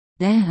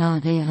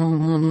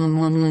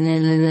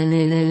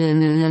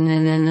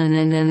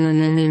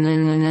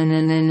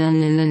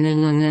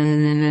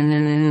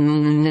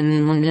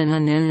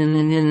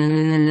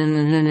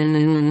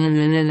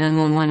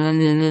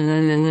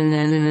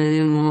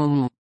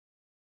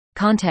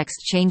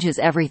Context changes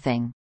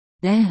everything.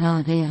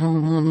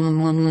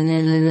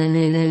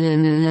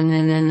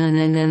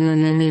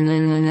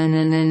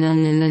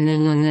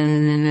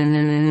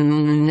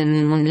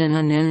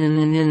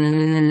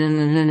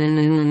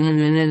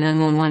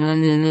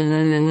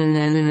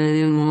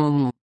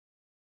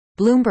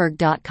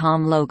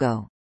 Bloomberg.com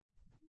logo.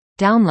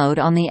 Download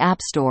on the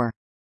App Store.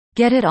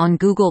 Get it on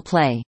Google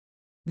Play.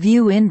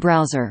 View in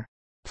browser.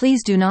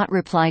 Please do not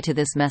reply to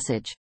this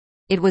message.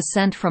 It was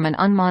sent from an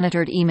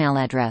unmonitored email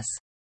address.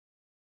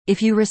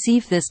 If you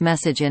receive this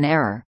message in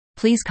error,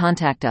 please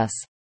contact us.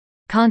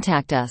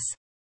 Contact us.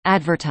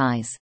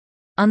 Advertise.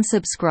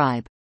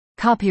 Unsubscribe.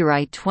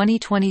 Copyright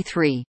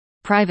 2023.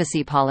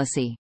 Privacy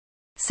Policy.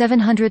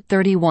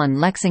 731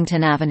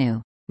 Lexington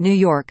Avenue, New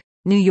York,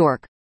 New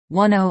York,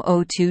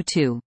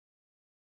 10022.